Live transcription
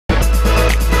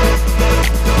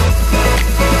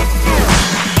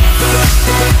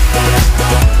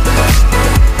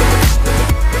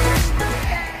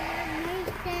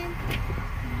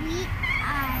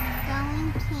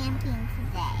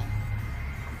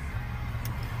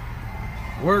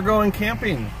We're going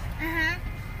camping.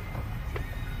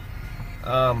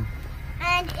 And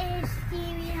it's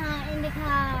steamy hot in the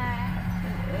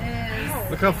car.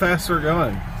 Look how fast we're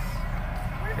going.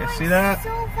 We're You going see that?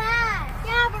 so fast.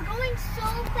 Yeah, we're going so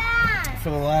fast. For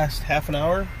the last half an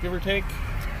hour, give or take.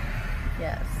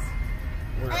 Yes.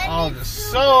 We're all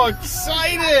just so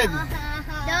excited.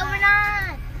 No, we're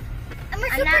not. And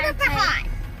we're super duper hot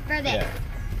for this. Yeah.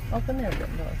 Open their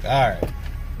window. All right.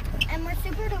 And we're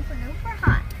super duper duper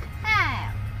hot. Hey.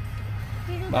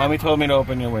 Mommy told me to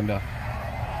open your window.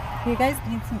 You guys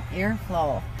need some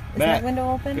airflow. Is Matt, that window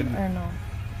open or no?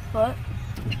 What?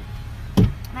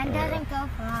 Mine doesn't go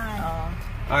far. Oh.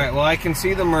 All right. Well, I can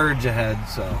see the merge ahead,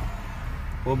 so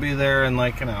we'll be there in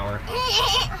like an hour.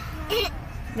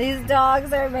 These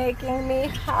dogs are making me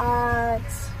hot.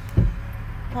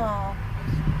 Oh.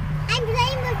 I'm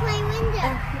playing with my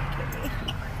window.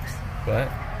 What?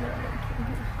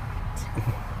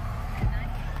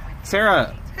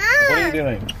 Sarah, what are you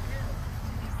doing?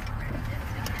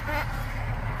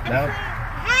 No?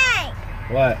 Hey,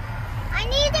 What? I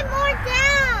need it more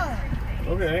down.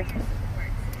 Okay.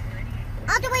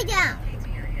 All the way down.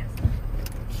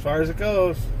 As far as it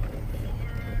goes.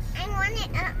 I want it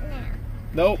up now.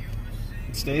 Nope.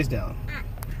 It stays down.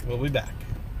 We'll be back.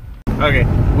 Okay,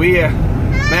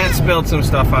 Matt spilled some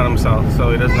stuff on himself,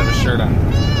 so he doesn't have a shirt on.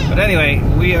 But anyway,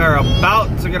 we are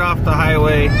about to get off the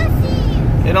highway.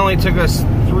 It only took us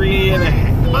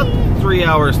about 3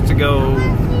 hours to go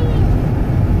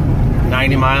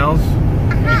 90 miles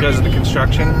because of the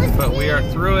construction, but we are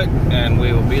through it and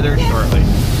we will be there shortly.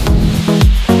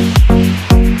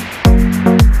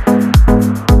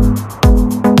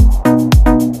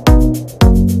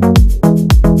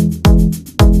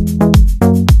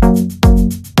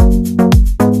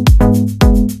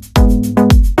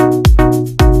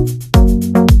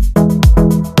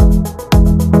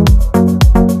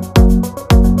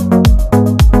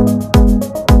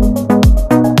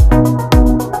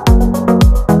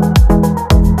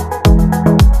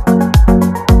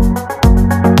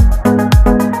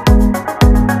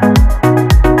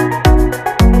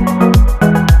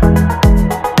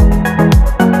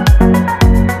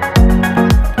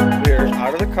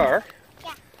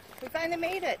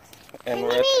 And we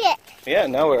made it. Yeah,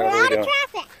 now what are we doing?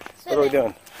 Traffic. What are we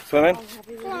doing? Swimming?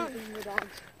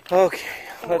 Okay,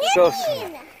 let's go.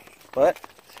 What?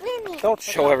 Swimming. Don't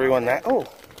show everyone that. Oh,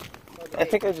 I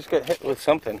think I just got hit with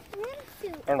something. I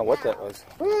don't know what that was.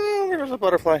 Oh, there's a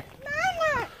butterfly.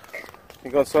 Mama. You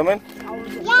going swimming?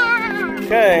 Yeah.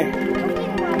 Okay.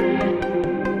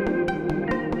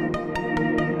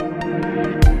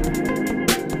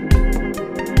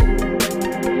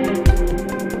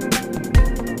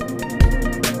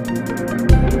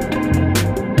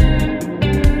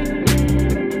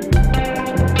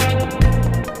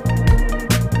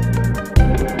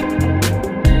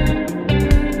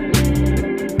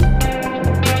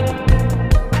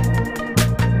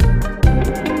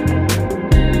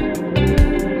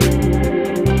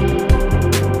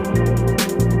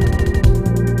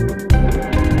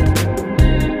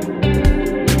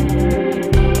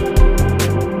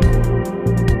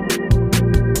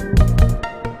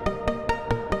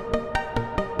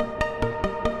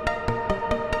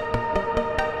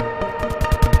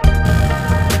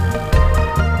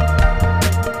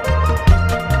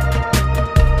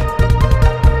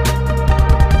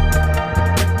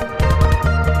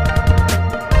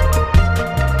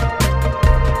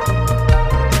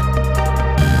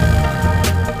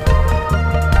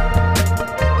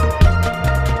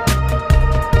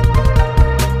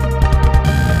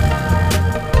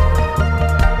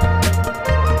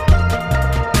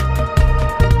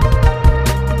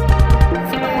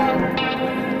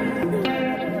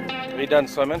 Done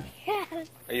swimming? Yes.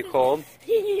 Are you cold?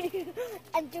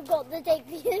 I'm too cold to take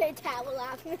the towel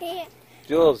off me.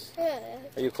 Jules,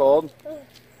 are you cold?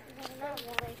 Not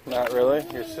really. Not really?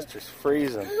 Your sister's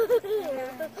freezing.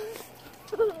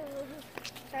 You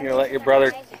gonna let your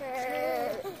brother...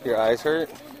 Your eyes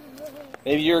hurt?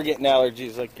 Maybe you're getting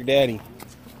allergies like your daddy.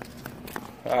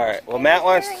 Alright, well Matt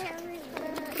wants...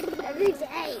 Every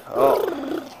day.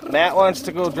 Oh, Matt wants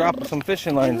to go drop some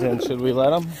fishing lines in. Should we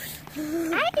let him?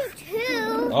 I do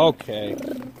too. Okay.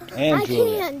 And I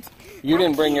Julia. can't. You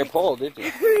didn't bring your pole, did you?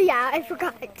 Yeah, I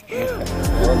forgot. Well,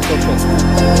 let's go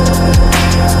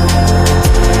fishing.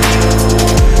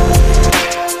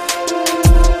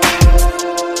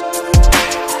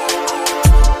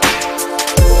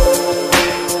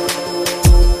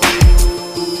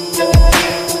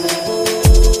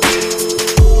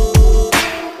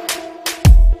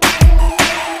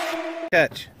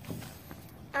 Catch.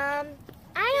 I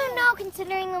don't know,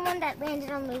 considering the one that landed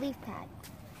on the leaf pad.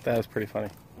 That was pretty funny.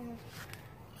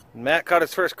 Matt caught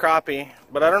his first crappie,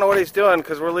 but I don't know what he's doing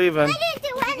because we're leaving. I didn't do Did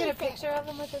you anything. get a picture of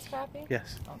him with his crappie?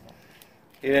 Yes. Okay.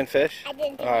 You didn't fish? I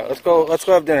didn't do All right, let's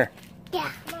go have dinner.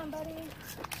 Yeah. Come on, buddy.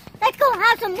 Let's go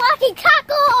have some wacky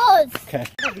tacos. Okay.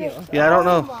 Yeah, I don't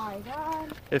Oh know my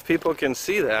God. if people can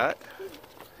see that,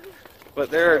 but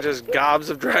there are just gobs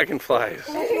of dragonflies.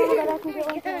 Can I see that I can get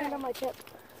one thing on my tip?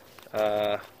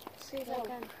 See if I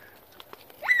can.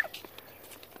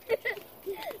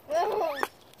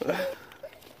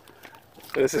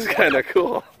 This is kind of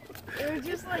cool. It was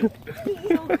just like so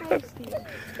close to you.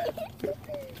 I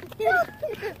feel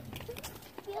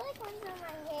like one's on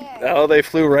my hair. Oh, they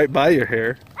flew right by your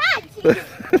hair. Ah, geez.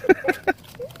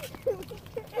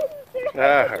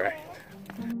 All right.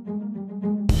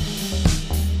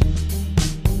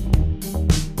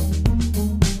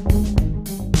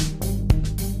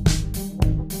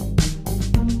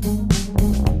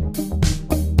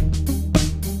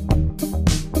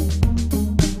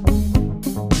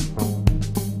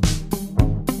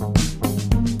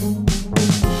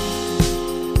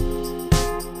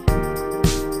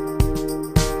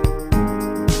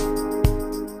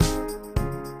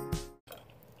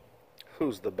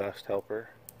 Who's the best helper?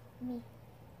 Me.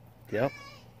 Yep.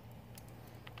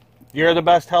 You're the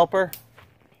best helper?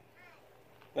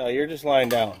 No, you're just lying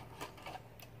down.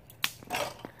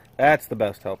 That's the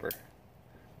best helper.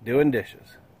 Doing dishes.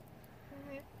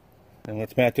 And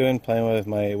what's Matt doing? Playing with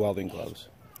my welding gloves.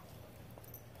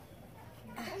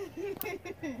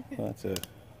 Well, that's it.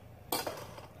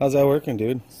 How's that working,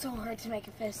 dude? So hard to make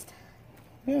a fist.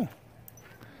 Yeah.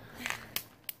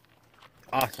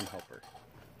 Awesome helper.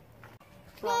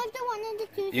 Well, the one in the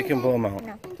two. You can blow them out.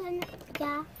 No.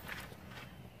 Yeah.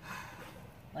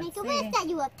 Let's Make a see. wish that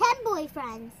you have 10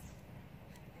 boyfriends.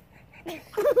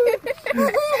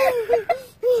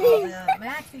 The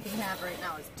max you can have right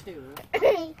now is 2.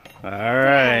 All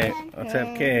right. Let's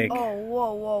have cake. Oh,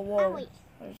 whoa, whoa, Oh, whoa. wait.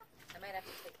 I might have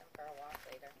to take them for a walk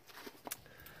later.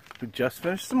 We just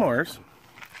finished s'mores,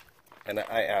 and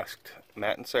I asked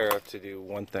Matt and Sarah to do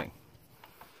one thing.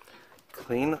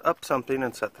 Clean up something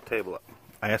and set the table up.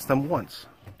 I asked them once,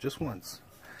 just once.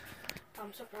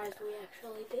 I'm surprised we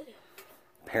actually did it.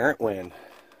 Parent win.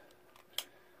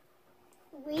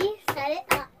 We set it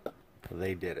up.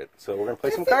 They did it. So we're going to play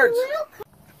some cards.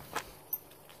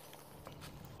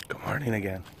 Good morning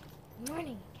again.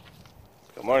 Morning.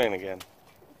 Good morning again.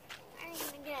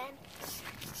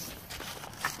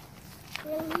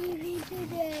 We're leaving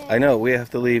today. I know, we have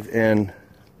to leave in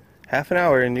half an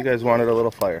hour, and you guys wanted a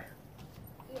little fire.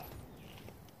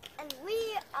 And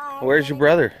we are. Where's your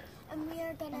brother? And we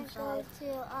are gonna go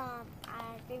to our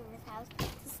grandma's house to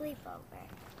sleep over.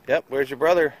 Yep, where's your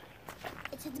brother?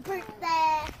 It's his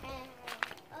birthday.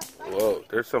 Whoa,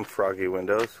 there's some froggy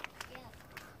windows.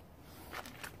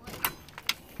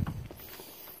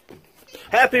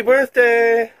 Happy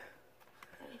birthday!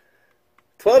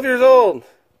 12 years old.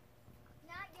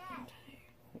 Not yet.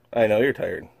 I know you're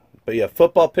tired. But yeah,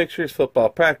 football pictures, football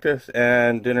practice,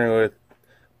 and dinner with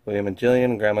William and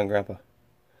Jillian, Grandma and Grandpa.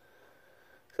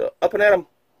 So, up and at 'em.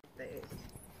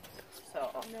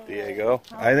 So, Diego.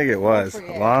 I think it was.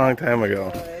 A long time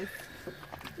ago.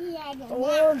 Yeah, a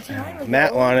long time ago.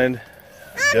 Matt wanted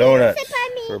donuts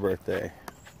for birthday.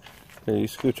 Here, you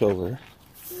scooch over.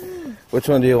 Which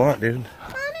one do you want, dude?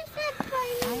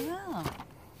 I know.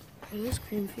 It is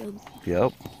Creamfield.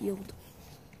 Yep. Healed.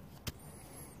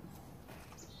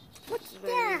 What's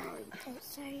that? Oh,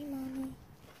 sorry, Mommy.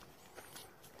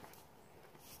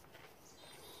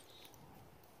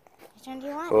 Which one do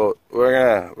you want? Well,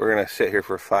 we're gonna sit here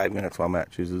for 5 minutes while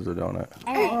Matt chooses a donut.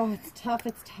 Oh, it's tough.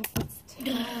 It's tough. It's tough.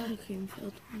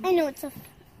 Creamfield. I know it's a.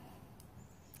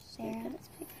 Sarah.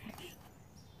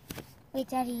 Wait,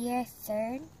 Daddy, you're a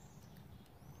third?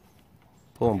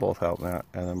 Pull them both out, Matt,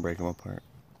 and then break them apart.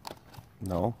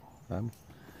 No, I'm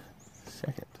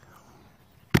second.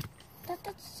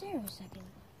 That's Sarah second.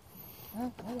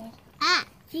 Oh, okay. Ah,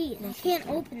 geez, I can't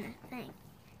open that thing.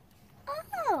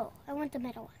 Oh, I want the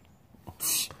middle one.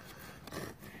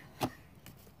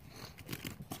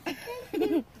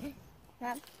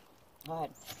 Mom, What?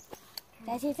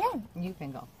 that's your turn. You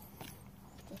can go.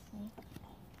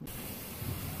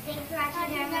 Thanks for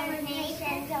watching our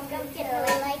Nation. Don't forget to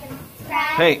like and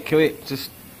subscribe. Hey, can we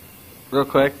just real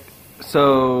quick?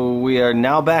 So we are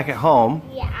now back at home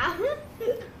Yeah.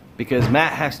 because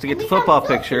Matt has to get the football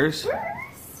pictures.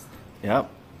 Yep.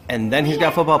 And then he's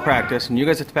got football practice, and you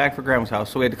guys have to pack for Grandma's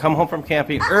house. So we had to come home from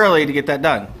camping early to get that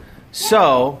done.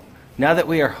 So now that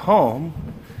we are home,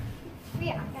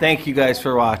 thank you guys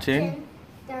for watching.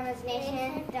 Dumroese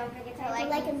Nation. Don't forget to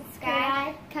like and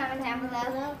subscribe. Comment down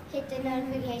below. Hit the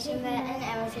notification button,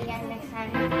 and we'll see you guys next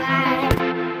time.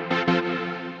 Bye!